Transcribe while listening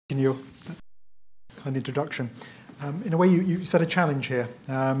In your kind introduction. In a way, you set a challenge here.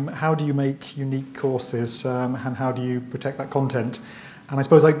 How do you make unique courses and how do you protect that content? And I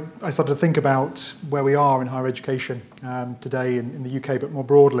suppose I started to think about where we are in higher education today in the UK, but more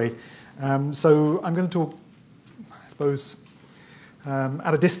broadly. So I'm going to talk, I suppose,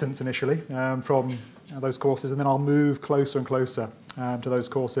 at a distance initially from those courses, and then I'll move closer and closer to those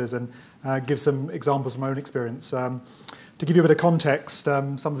courses and give some examples from my own experience. To give you a bit of context,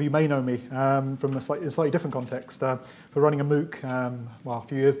 some of you may know me from a slightly different context for running a MOOC, a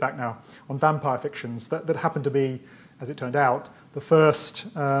few years back now, on vampire fictions that happened to be, as it turned out, the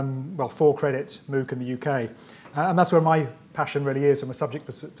first 4-credit MOOC in the UK. And that's where my passion really is from a subject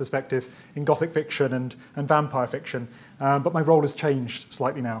perspective in Gothic fiction and vampire fiction. But my role has changed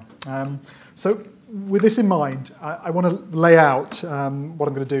slightly now. So with this in mind, I want to lay out what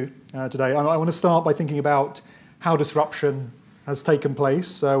I'm going to do today. I want to start by thinking about how disruption has taken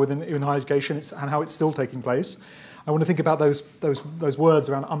place within higher education and how it's still taking place. I want to think about those words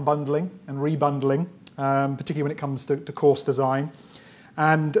around unbundling and rebundling, particularly when it comes to course design,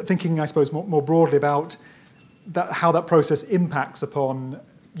 and thinking, I suppose, more broadly about how that process impacts upon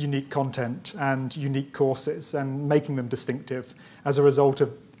unique content and unique courses and making them distinctive as a result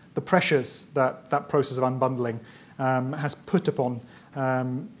of the pressures that process of unbundling has put upon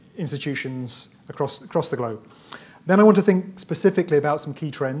institutions across the globe. Then I want to think specifically about some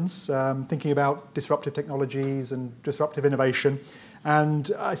key trends, thinking about disruptive technologies and disruptive innovation,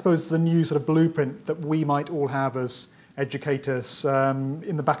 and I suppose the new sort of blueprint that we might all have as educators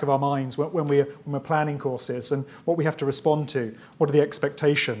in the back of our minds when we're planning courses and what we have to respond to, what are the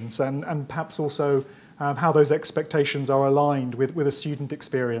expectations, and perhaps also how those expectations are aligned with a student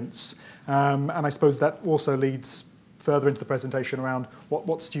experience. And I suppose that also leads further into the presentation around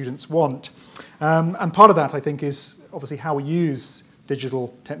what students want. And part of that, I think, is obviously how we use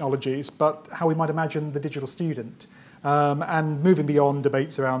digital technologies, but how we might imagine the digital student. And moving beyond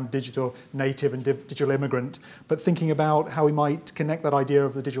debates around digital native and digital immigrant, but thinking about how we might connect that idea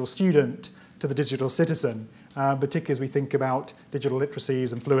of the digital student to the digital citizen, particularly as we think about digital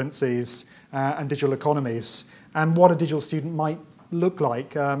literacies and fluencies and digital economies, and what a digital student might look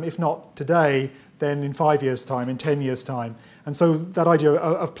like, if not today, then in 5 years' time, in 10 years' time. And so that idea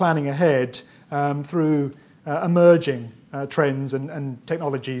of planning ahead through emerging trends and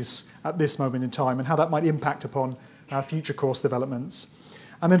technologies at this moment in time and how that might impact upon future course developments.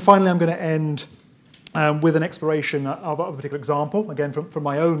 And then finally, I'm going to end with an exploration of a particular example, again from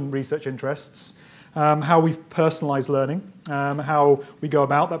my own research interests, how we've personalised learning, how we go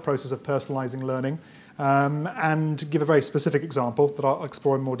about that process of personalising learning, and give a very specific example that I'll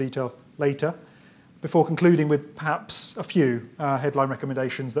explore in more detail later, before concluding with perhaps a few headline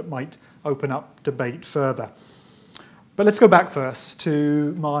recommendations that might open up debate further. But let's go back first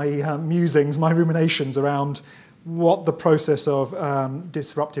to my musings, my ruminations around what the process of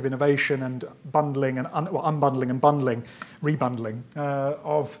disruptive innovation and bundling and unbundling and bundling, rebundling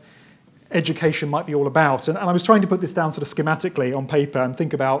of education might be all about. And I was trying to put this down sort of schematically on paper and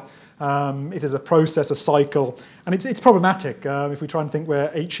think about it as a process, a cycle. And it's problematic if we try and think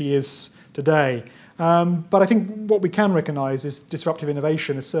where HE is today. But I think what we can recognise is disruptive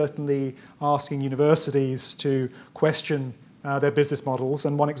innovation is certainly asking universities to question their business models.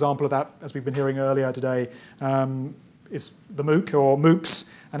 And one example of that, as we've been hearing earlier today, is the MOOC or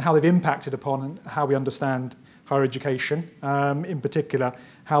MOOCs and how they've impacted upon how we understand higher education, in particular,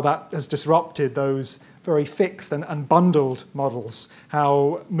 how that has disrupted those very fixed and bundled models,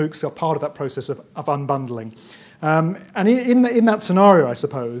 how MOOCs are part of that process of unbundling. And in that scenario, I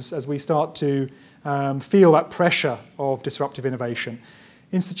suppose, as we start to feel that pressure of disruptive innovation,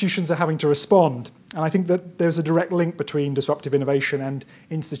 institutions are having to respond. And I think that there's a direct link between disruptive innovation and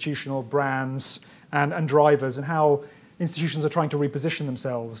institutional brands and drivers, and how institutions are trying to reposition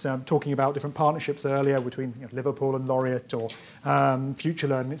themselves. Talking about different partnerships earlier between Liverpool and Laureate, or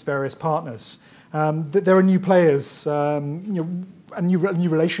FutureLearn and its various partners. There are new players, and new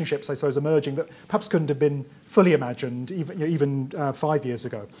relationships, I suppose, emerging that perhaps couldn't have been fully imagined even 5 years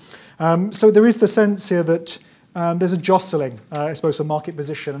ago. So there is the sense here that there's a jostling, I suppose, for market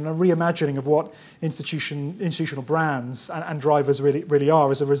position and a reimagining of what institutional brands and drivers really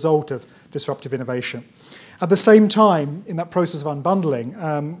are as a result of disruptive innovation. At the same time, in that process of unbundling,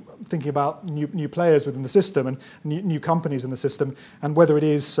 thinking about new players within the system and new companies in the system, and whether it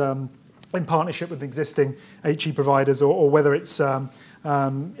is in partnership with existing HE providers or whether it's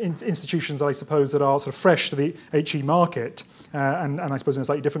institutions, I suppose, that are sort of fresh to the HE market, and I suppose in a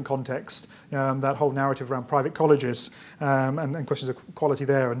slightly different context, that whole narrative around private colleges and questions of quality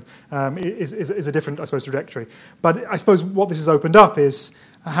there is a different, I suppose, trajectory. But I suppose what this has opened up is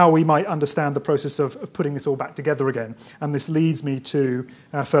how we might understand the process of putting this all back together again. And this leads me to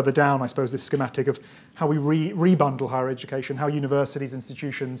further down, I suppose, this schematic of how we rebundle higher education, how universities,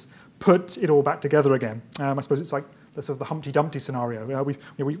 institutions put it all back together again. I suppose it's like the sort of the Humpty Dumpty scenario.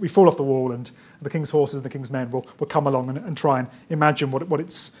 We fall off the wall, and the king's horses and the king's men will come along and try and imagine what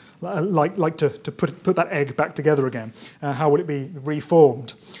it's like to put that egg back together again. How would it be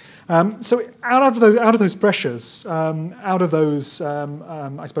reformed? So out of those pressures, out of those,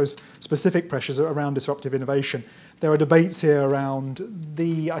 I suppose, specific pressures around disruptive innovation, there are debates here around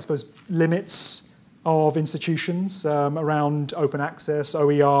the, I suppose, limits of institutions, around open access,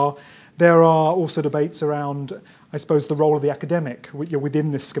 OER. There are also debates around, I suppose, the role of the academic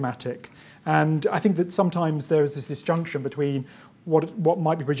within this schematic. And I think that sometimes there is this disjunction between what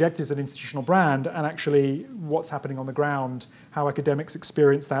might be projected as an institutional brand and actually what's happening on the ground, how academics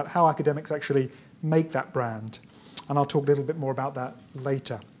experience that, how academics actually make that brand. And I'll talk a little bit more about that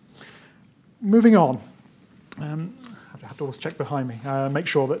later. Moving on. I have to always check behind me, make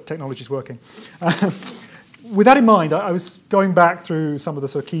sure that technology is working. With that in mind, I was going back through some of the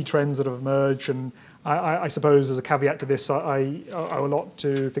sort of key trends that have emerged, and I suppose as a caveat to this, I owe a lot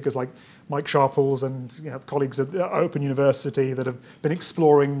to figures like Mike Sharples and colleagues at Open University that have been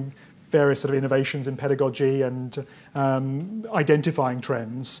exploring various sort of innovations in pedagogy and identifying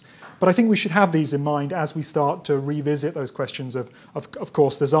trends. But I think we should have these in mind as we start to revisit those questions of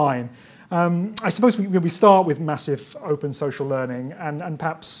course design. I suppose we start with massive open social learning, and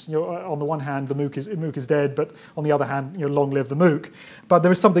perhaps on the one hand the MOOC is dead, but on the other hand long live the MOOC. But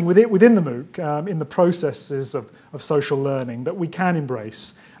there is something within the MOOC in the processes of social learning that we can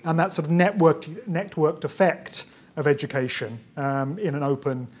embrace, and that sort of networked effect of education in an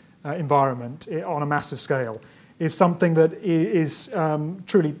open environment on a massive scale is something that is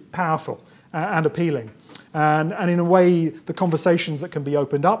truly powerful and appealing. And in a way, the conversations that can be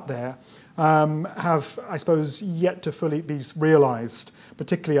opened up there have, I suppose, yet to fully be realised,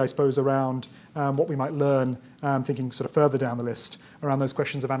 particularly, I suppose, around what we might learn, thinking sort of further down the list, around those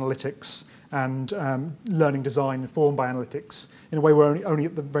questions of analytics and learning design informed by analytics. In a way, we're only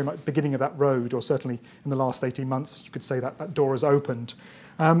at the very much beginning of that road, or certainly in the last 18 months, you could say that door has opened.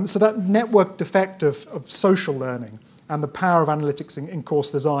 So that networked effect of social learning and the power of analytics in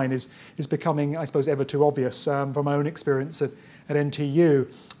course design is becoming, I suppose, ever too obvious. From my own experience at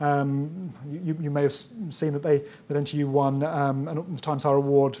NTU, you may have seen that NTU won the Times Higher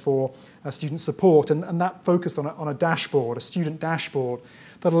Award for student support, and that focused on a dashboard, a student dashboard,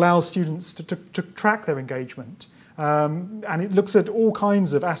 that allows students to track their engagement. And it looks at all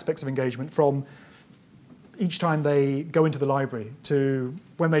kinds of aspects of engagement, from each time they go into the library to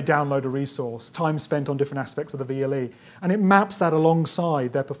when they download a resource, time spent on different aspects of the VLE. And it maps that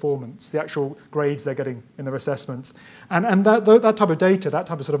alongside their performance, the actual grades they're getting in their assessments. And that type of data, that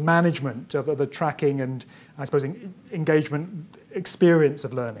type of sort of management of the tracking and, I suppose, engagement experience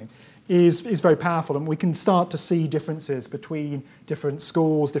of learning is very powerful. And we can start to see differences between different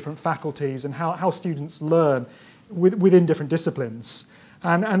schools, different faculties, and how students learn within different disciplines.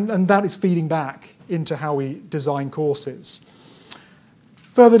 And that is feeding back into how we design courses.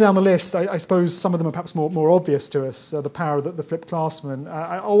 Further down the list, I suppose some of them are perhaps more obvious to us, the power of the flipped classroom.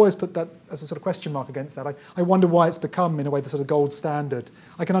 I always put that as a sort of question mark against that. I wonder why it's become, in a way, the sort of gold standard.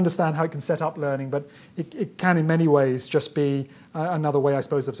 I can understand how it can set up learning, but it can, in many ways, just be another way, I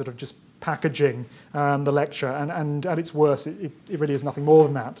suppose, of sort of just packaging the lecture. And at its worst, it really is nothing more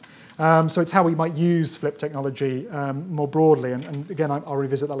than that. So it's how we might use flipped technology more broadly. And again, I'll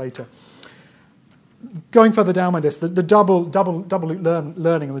revisit that later. Going further down my list, the double loop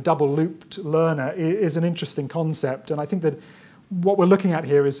learning and the double looped learner is an interesting concept, and I think that what we're looking at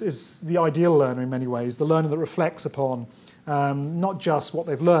here is the ideal learner in many ways, the learner that reflects upon not just what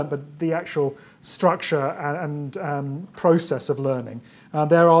they've learned, but the actual structure and process of learning.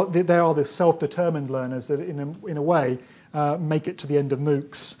 There are the self-determined learners that, in a way, make it to the end of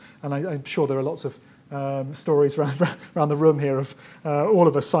MOOCs, and I'm sure there are lots of stories around the room here of all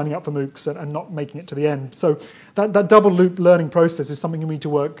of us signing up for MOOCs and not making it to the end. So that double loop learning process is something we need to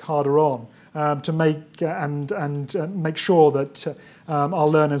work harder on to make and make sure that our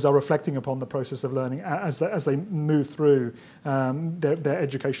learners are reflecting upon the process of learning as they move through their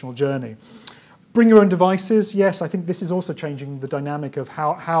educational journey. Bring your own devices. Yes, I think this is also changing the dynamic of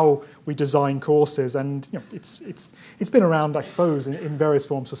how we design courses, and it's been around, I suppose, in various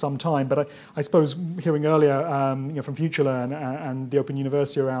forms for some time. But I suppose hearing earlier, from FutureLearn and the Open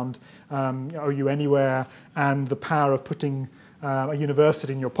University around OU Anywhere and the power of putting a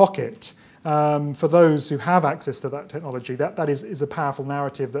university in your pocket. For those who have access to that technology, that is a powerful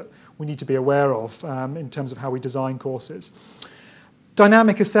narrative that we need to be aware of in terms of how we design courses.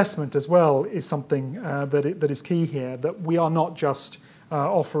 Dynamic assessment as well is something that is key here, that we are not just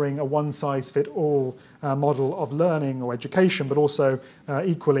offering a one-size-fit-all model of learning or education, but also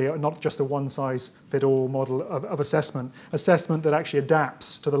equally not just a one-size-fit-all model of assessment that actually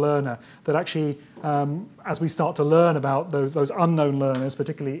adapts to the learner, that actually, as we start to learn about those unknown learners,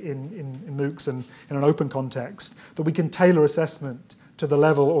 particularly in MOOCs and in an open context, that we can tailor assessment to the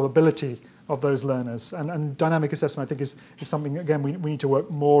level or ability of those learners. And dynamic assessment, I think, is something, again, we need to work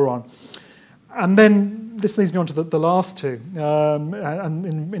more on. And then this leads me on to the last two,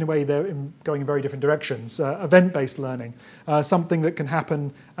 and in a way they're going in very different directions. Event-based learning, something that can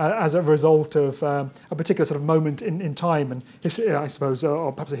happen as a result of a particular sort of moment in time, and I suppose,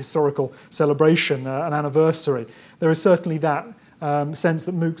 or perhaps a historical celebration, an anniversary. There is certainly that sense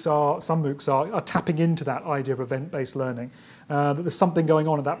that some MOOCs are tapping into that idea of event-based learning, that there's something going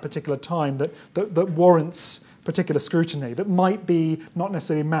on at that particular time that warrants particular scrutiny, that might be not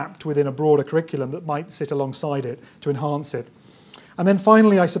necessarily mapped within a broader curriculum, that might sit alongside it to enhance it. And then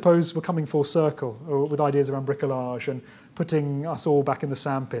finally, I suppose we're coming full circle with ideas around bricolage and putting us all back in the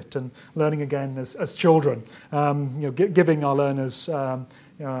sandpit and learning again as children, giving our learners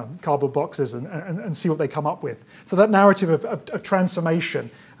cardboard boxes and see what they come up with. So that narrative of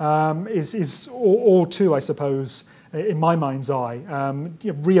transformation is all too, I suppose, in my mind's eye,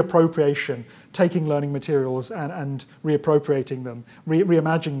 reappropriation, taking learning materials and reappropriating them,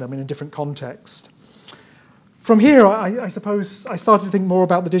 reimagining them in a different context. From here, I suppose I started to think more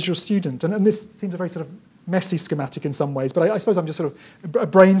about the digital student, and this seems a very sort of messy schematic in some ways, but I suppose I'm just sort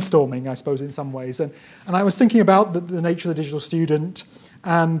of brainstorming, I suppose, in some ways. And I was thinking about the nature of the digital student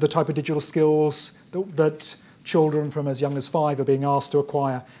and the type of digital skills that children from as young as 5 are being asked to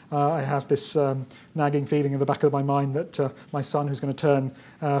acquire. I have this nagging feeling in the back of my mind that my son, who's going to turn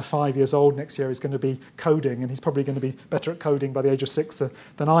 5 years old next year, is going to be coding, and he's probably going to be better at coding by the age of 6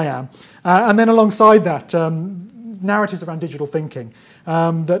 than I am. And then alongside that, narratives around digital thinking,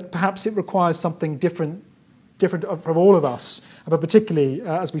 that perhaps it requires something different from all of us, but particularly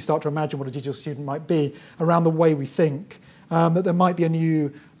as we start to imagine what a digital student might be, around the way we think, that there might be a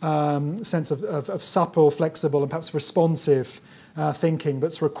new sense of supple, flexible, and perhaps responsive thinking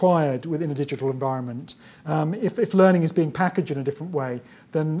that's required within a digital environment. If learning is being packaged in a different way,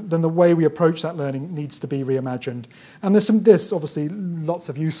 then the way we approach that learning needs to be reimagined. And there's obviously lots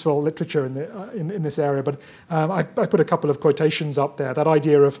of useful literature in this area, but I put a couple of quotations up there. That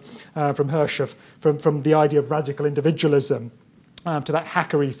idea of from Hirsch, from the idea of radical individualism, to that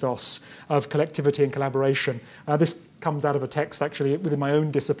hacker ethos of collectivity and collaboration. This comes out of a text actually within my own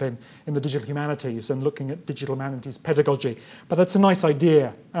discipline in the digital humanities and looking at digital humanities pedagogy. But that's a nice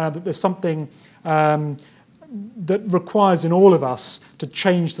idea, that there's something that requires in all of us to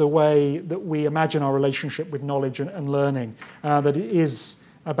change the way that we imagine our relationship with knowledge and learning, that it is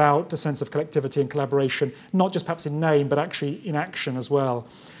about a sense of collectivity and collaboration, not just perhaps in name, but actually in action as well.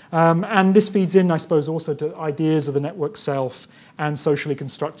 And this feeds in, I suppose, also to ideas of the network self and socially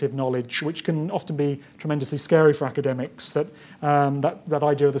constructive knowledge, which can often be tremendously scary for academics, that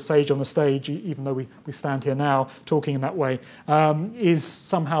idea of the sage on the stage, even though we stand here now talking in that way, is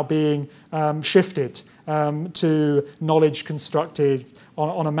somehow being shifted to knowledge constructed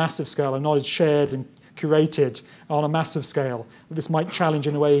on a massive scale, and knowledge shared and curated on a massive scale. This might challenge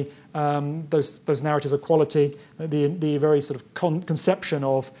in a way those narratives of quality, the very sort of conception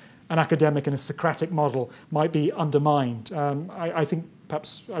of an academic in a Socratic model might be undermined. I think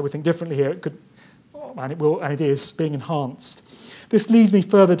perhaps I would think differently here. It could, and it is being enhanced. This leads me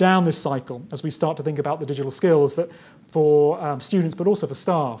further down this cycle as we start to think about the digital skills that for students, but also for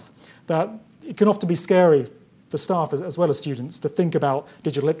staff, that it can often be scary for staff as well as students to think about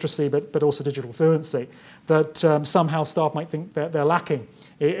digital literacy, but also digital fluency, that somehow staff might think that they're lacking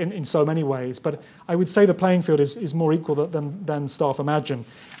in so many ways. But I would say the playing field is more equal than staff imagine.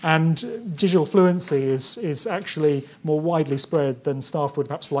 And digital fluency is actually more widely spread than staff would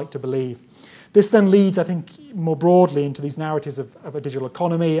perhaps like to believe. This then leads, I think, more broadly into these narratives of a digital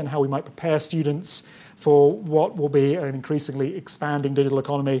economy and how we might prepare students for what will be an increasingly expanding digital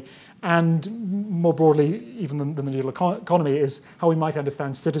economy. And more broadly, even than the digital economy, is how we might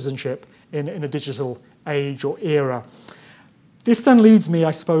understand citizenship in a digital age or era. This then leads me,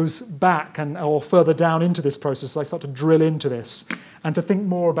 I suppose, back or further down into this process. I start to drill into this and to think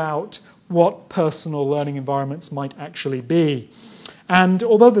more about what personal learning environments might actually be. And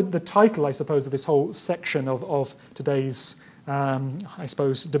although the title, I suppose, of this whole section of today's, I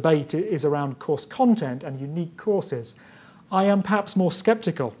suppose, debate is around course content and unique courses, I am perhaps more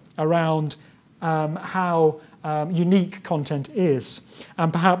sceptical around how unique content is.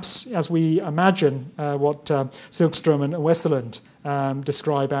 And perhaps as we imagine what Silkström and Westerlund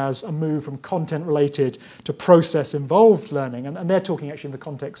describe as a move from content-related to process-involved learning, and they're talking actually in the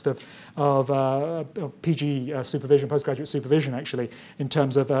context of PG supervision, postgraduate supervision actually, in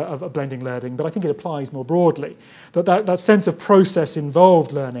terms of blending learning, but I think it applies more broadly. That sense of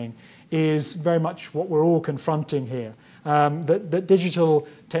process-involved learning is very much what we're all confronting here. That digital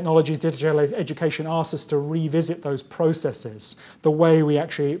technologies, digital education asks us to revisit those processes, the way we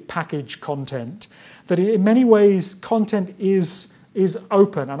actually package content, that in many ways content is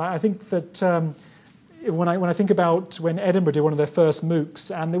open. And I think that when I think about when Edinburgh did one of their first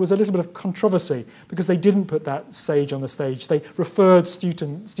MOOCs, and there was a little bit of controversy because they didn't put that sage on the stage. They referred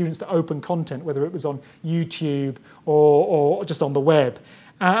students to open content, whether it was on YouTube or just on the web.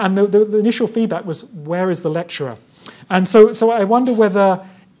 And the initial feedback was, where is the lecturer? And so I wonder whether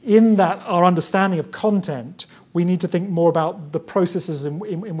in that our understanding of content, we need to think more about the processes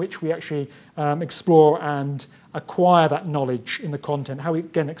in which we actually explore and acquire that knowledge in the content, how we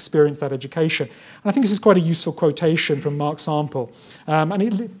again experience that education. And I think this is quite a useful quotation from Mark Sample. And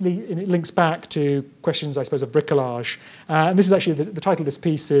it links back to questions, I suppose, of bricolage. And this is actually, the title of this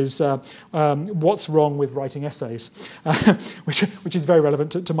piece is What's Wrong with Writing Essays, which is very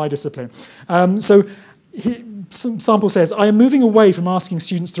relevant to my discipline. Sample says, I am moving away from asking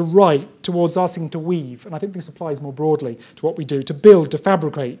students to write towards asking them to weave. And I think this applies more broadly to what we do, to build, to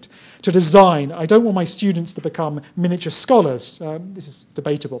fabricate, to design. I don't want my students to become miniature scholars. This is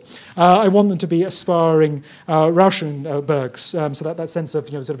debatable. I want them to be aspiring Rauschenbergs. So that sense of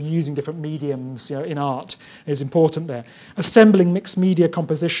sort of using different mediums in art is important there. Assembling mixed media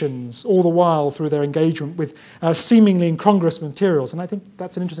compositions, all the while through their engagement with seemingly incongruous materials. And I think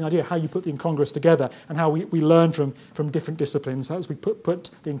that's an interesting idea, how you put the incongruous together and how we learn from different disciplines as we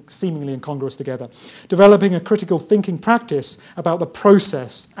put the seemingly incongruous together. Developing a critical thinking practice about the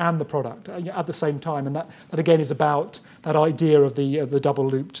process and the product at the same time, and that again is about that idea of the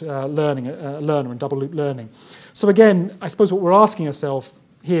double-looped learning, learner and double-loop learning. So again, I suppose what we're asking ourselves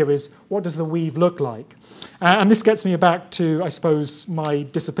here is, what does the weave look like? And this gets me back to, I suppose, my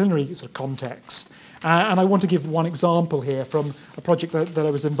disciplinary sort of context. And I want to give one example here from a project that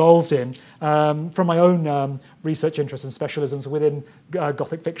I was involved in, from my own research interests and specialisms within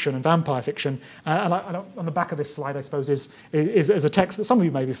Gothic fiction and vampire fiction. And on the back of this slide, I suppose, is a text that some of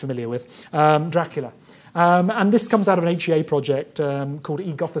you may be familiar with, Dracula. And this comes out of an HEA project called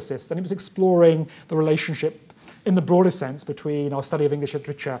E-Gothicist, and it was exploring the relationship in the broader sense between our study of English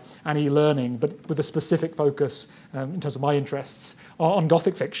literature and e-learning, but with a specific focus, in terms of my interests, on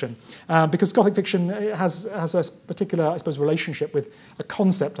Gothic fiction. Because Gothic fiction has a particular, I suppose, relationship with a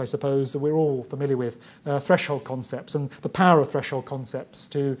concept, I suppose, that we're all familiar with, threshold concepts, and the power of threshold concepts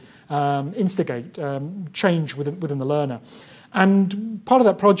to instigate change within the learner. And part of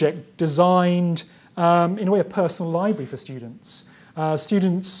that project designed, in a way, a personal library for students.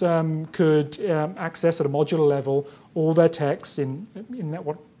 Students could access at a modular level all their texts in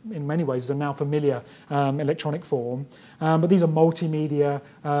what in many ways is a now familiar electronic form, but these are multimedia,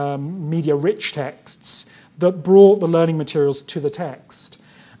 media-rich texts that brought the learning materials to the text.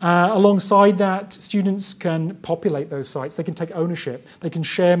 Alongside that, students can populate those sites, they can take ownership, they can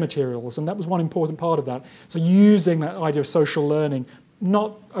share materials, and that was one important part of that. So using that idea of social learning,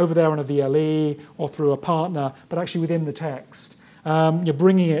 not over there on a VLE or through a partner, but actually within the text. You're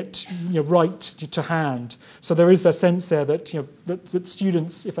bringing it right to hand. So there is that sense there that that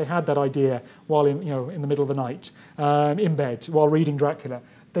students, if they had that idea while in the middle of the night, in bed while reading Dracula,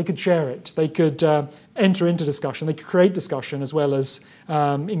 they could share it. They could enter into discussion. They could create discussion as well as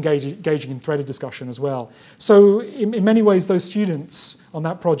engaging in threaded discussion as well. So in many ways, those students on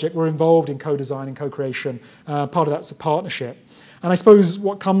that project were involved in co-design and co-creation. Part of that's a partnership. And I suppose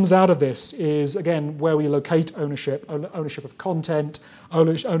what comes out of this is, again, where we locate ownership of content,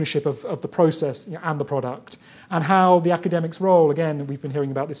 ownership of the process and the product, and how the academic's role, again, we've been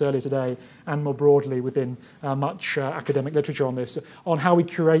hearing about this earlier today, and more broadly within much academic literature on this, on how we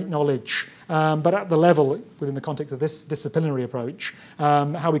curate knowledge, but at the level, within the context of this disciplinary approach,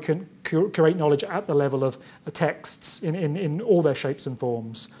 how we can curate knowledge at the level of texts in all their shapes and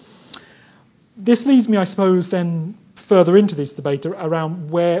forms. This leads me, I suppose, then further into this debate around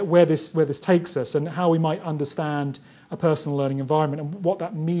where this takes us and how we might understand a personal learning environment and what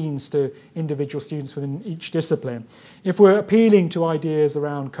that means to individual students within each discipline. If we're appealing to ideas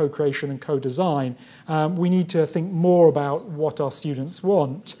around co-creation and co-design, we need to think more about what our students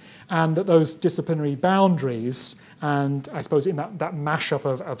want, and that those disciplinary boundaries, and I suppose in that mashup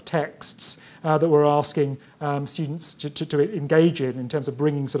of texts that we're asking students to engage in terms of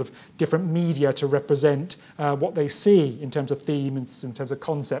bringing sort of different media to represent what they see in terms of themes, in terms of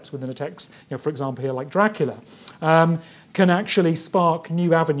concepts within a text, for example here like Dracula, can actually spark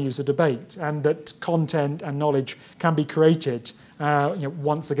new avenues of debate, and that content and knowledge can be created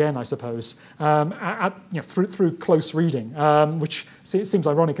once again, I suppose, through close reading, which seems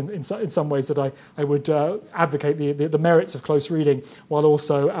ironic in some ways that I would advocate the merits of close reading while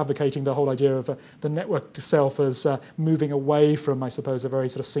also advocating the whole idea of the network itself as moving away from, I suppose, a very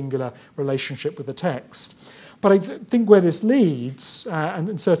sort of singular relationship with the text. But I think where this leads,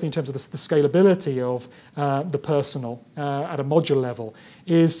 and certainly in terms of the scalability of the personal at a modular level,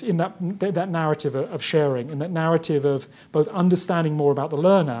 is in that narrative of sharing, in that narrative of both understanding more about the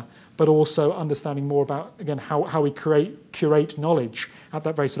learner, but also understanding more about, again, how we curate knowledge at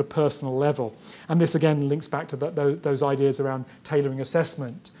that very sort of personal level. And this, again, links back to those ideas around tailoring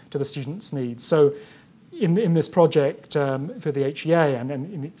assessment to the student's needs. So in this project for the HEA,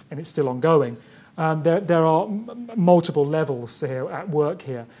 and it's still ongoing, there are multiple levels here at work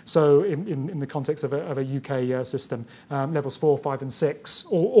here. So in the context of a UK system, levels 4, 5 and 6,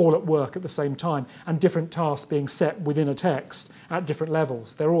 all at work at the same time, and different tasks being set within a text at different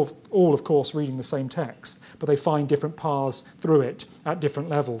levels. They're all of course, reading the same text, but they find different paths through it at different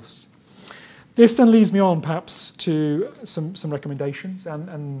levels. This then leads me on perhaps to some recommendations,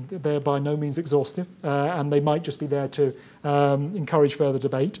 and they're by no means exhaustive, and they might just be there to encourage further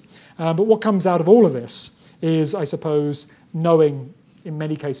debate. But what comes out of all of this is, I suppose, knowing, in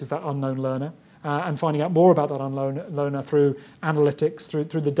many cases, that unknown learner, and finding out more about that unknown learner through analytics,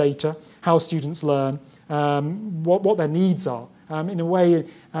 through the data, how students learn, what their needs are. In a way,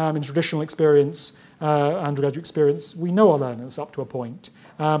 in traditional experience, undergraduate experience, we know our learners up to a point.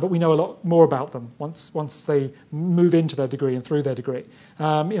 But we know a lot more about them once they move into their degree and through their degree.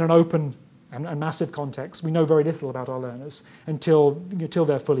 In an open and massive context, we know very little about our learners until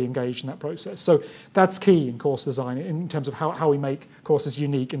they're fully engaged in that process. So that's key in course design in terms of how we make courses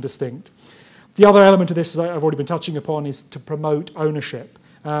unique and distinct. The other element of this, as I've already been touching upon, is to promote ownership.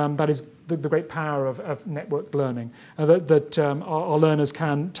 That is the great power of networked learning, that our learners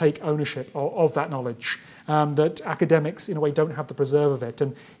can take ownership of that knowledge, that academics, in a way, don't have to preserve it.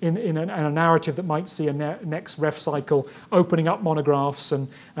 And in a narrative that might see a next ref cycle opening up monographs and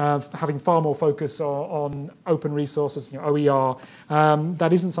having far more focus on open resources, OER,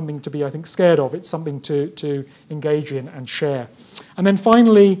 that isn't something to be, I think, scared of. It's something to engage in and share. And then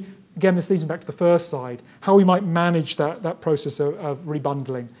finally, again, this leads me back to the first slide, how we might manage that process of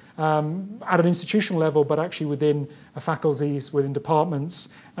rebundling at an institutional level, but actually within faculties, within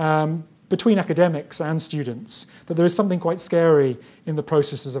departments, between academics and students, that there is something quite scary in the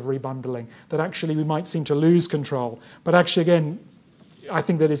processes of rebundling, that actually we might seem to lose control. But actually, again, I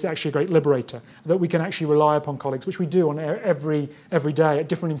think that is actually a great liberator, that we can actually rely upon colleagues, which we do on every day at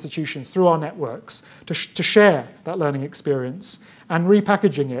different institutions through our networks, to share that learning experience and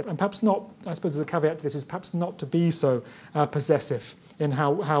repackaging it. And perhaps not, I suppose the caveat to this is perhaps not to be so possessive in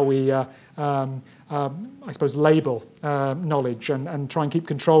how we, I suppose, label knowledge and try and keep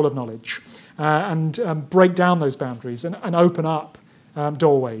control of knowledge and break down those boundaries and open up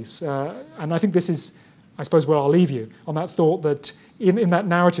doorways. And I think this is, I suppose, where I'll leave you, on that thought that in that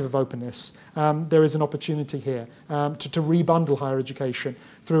narrative of openness, there is an opportunity here to rebundle higher education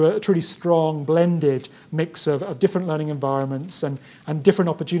through a truly strong, blended mix of different learning environments and different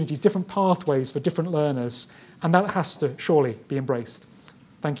opportunities, different pathways for different learners. And that has to surely be embraced.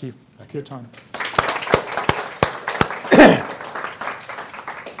 Thank you for your time.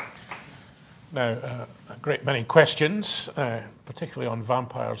 Now, a great many questions, particularly on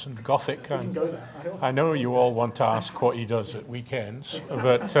vampires and Gothic. I know you all want to ask what he does at weekends,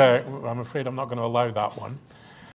 but I'm afraid I'm not going to allow that one.